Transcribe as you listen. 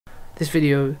This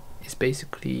video is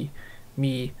basically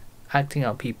me acting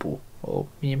out people or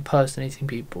me impersonating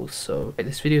people, so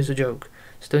this video is a joke,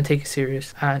 so don't take it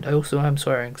serious, and I also am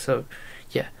swearing, so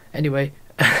yeah. Anyway,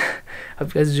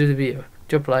 hope you guys enjoy the video.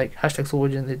 Drop a like, hashtag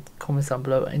SoaR in the comments down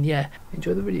below, and yeah,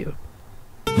 enjoy the video.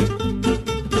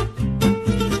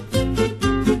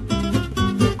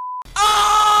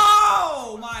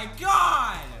 Oh my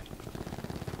god!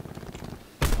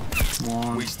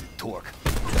 1, Wasted torque.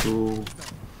 2,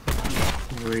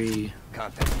 3,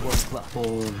 Contact 4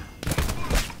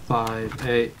 5,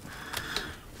 8.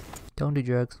 Don't do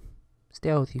drugs. Stay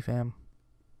healthy, fam.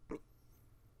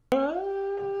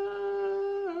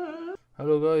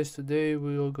 Hello guys, today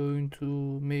we are going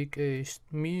to make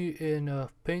me in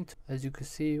paint. As you can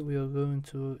see, we are going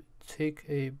to take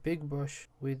a big brush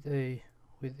with a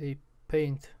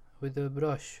paint with a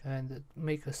brush and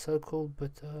make a circle,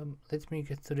 but let me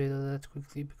get rid of that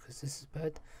quickly because this is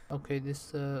bad. Okay,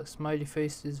 this smiley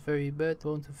face is very bad.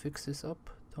 I'm going to fix this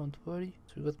up, don't worry.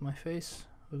 So we got my face.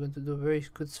 We're going to do a very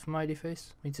good smiley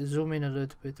face. We need to zoom in a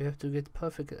little bit. We have to get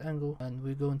perfect angle, and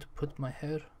we're going to put my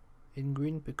hair in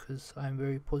green because I'm a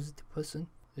very positive person.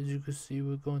 As you can see,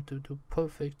 we're going to do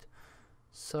perfect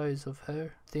size of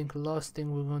hair. I think last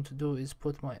thing we're going to do is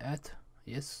put my at.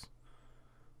 Yes.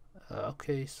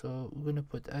 Okay, so we're gonna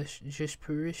put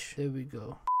Jesperish. There we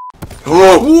go.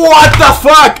 Oh, what the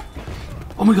fuck?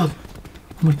 Oh my god.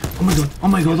 Oh my god. Oh my god. Oh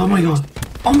my god. Oh my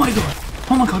god. Oh my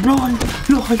god.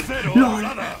 Lol.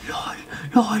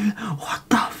 What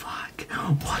the fuck?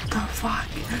 What the fuck?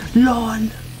 Lol.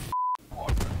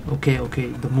 Okay,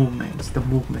 the movements.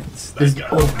 This,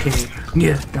 okay,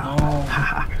 mierda.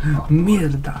 Haha.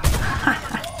 Mierda.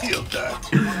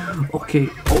 Okay.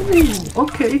 Oh,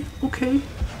 okay.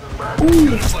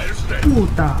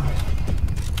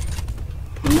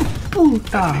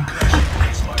 Puta.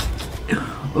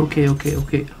 Okay.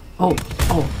 Oh.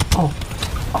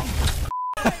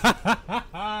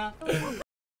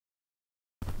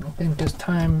 I think it's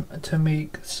time to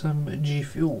make some G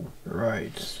Fuel.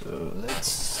 Right, so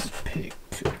let's pick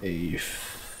a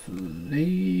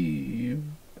flavor.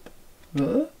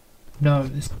 No,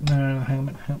 hang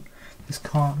on. This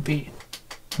can't be.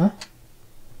 Huh?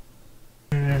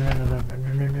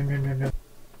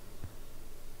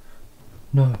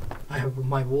 No, I have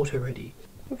my water ready.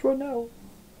 Run now,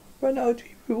 G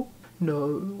Fuel.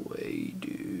 No way,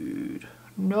 dude.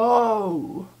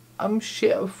 No. I'm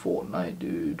shit at Fortnite,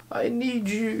 dude. I need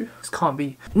you. This can't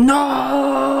be.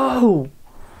 No!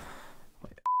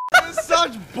 That's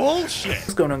such bullshit!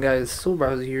 What's going on, guys? SoaR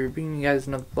Browser here, bringing you guys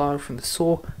another vlog from the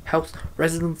SoaR house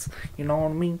residence. You know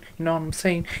what I mean? You know what I'm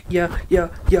saying? Yeah.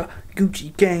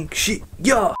 Gucci gang shit,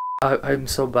 yeah! I'm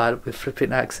so bad with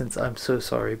flipping accents. I'm so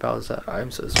sorry, Bowser.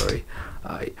 I'm so sorry.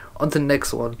 Alright, on to the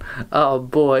next one. Oh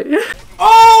boy.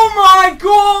 Oh my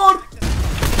god!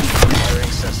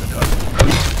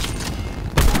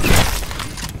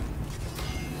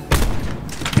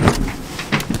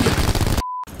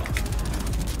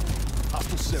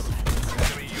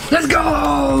 Let's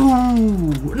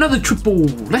go! Another triple!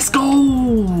 Let's go!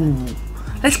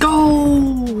 Let's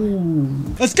go,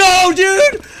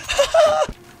 dude!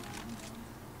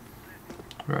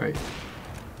 Right.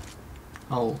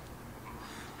 Oh,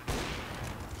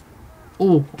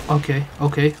 okay.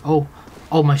 Oh,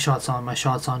 my shot's on,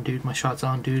 dude.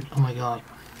 Oh my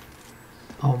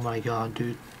god,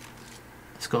 dude.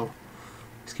 Let's go.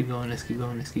 Let's keep going.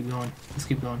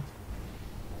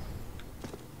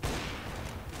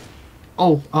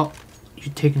 Oh,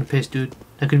 you're taking a piss, dude.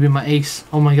 That could be my ace.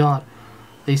 Oh my god.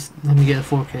 Ace, let me get a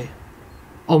 4K.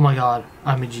 Oh my god,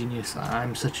 I'm a genius.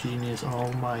 I'm such a genius.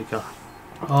 Oh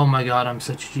my god, I'm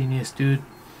such a genius, dude.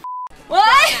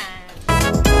 What?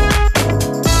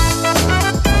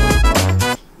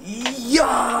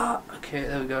 Yeah. Okay,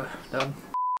 there we go. Done.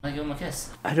 I give him a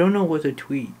kiss. I don't know what to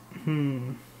tweet.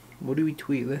 What do we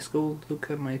tweet? Let's go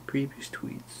look at my previous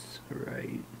tweets.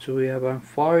 Right. So we have I'm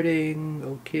farting.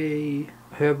 Okay.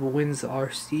 Whoever wins the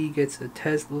RC gets a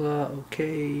Tesla.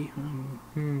 Okay.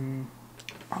 I'm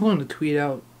gonna tweet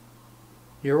out.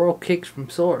 You're all kicked from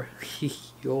SoaR.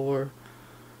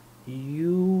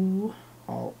 You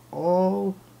are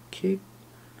all kicked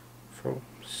from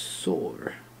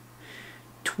SoaR.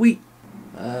 Tweet.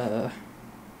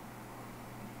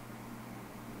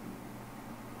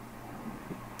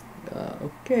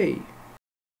 Okay.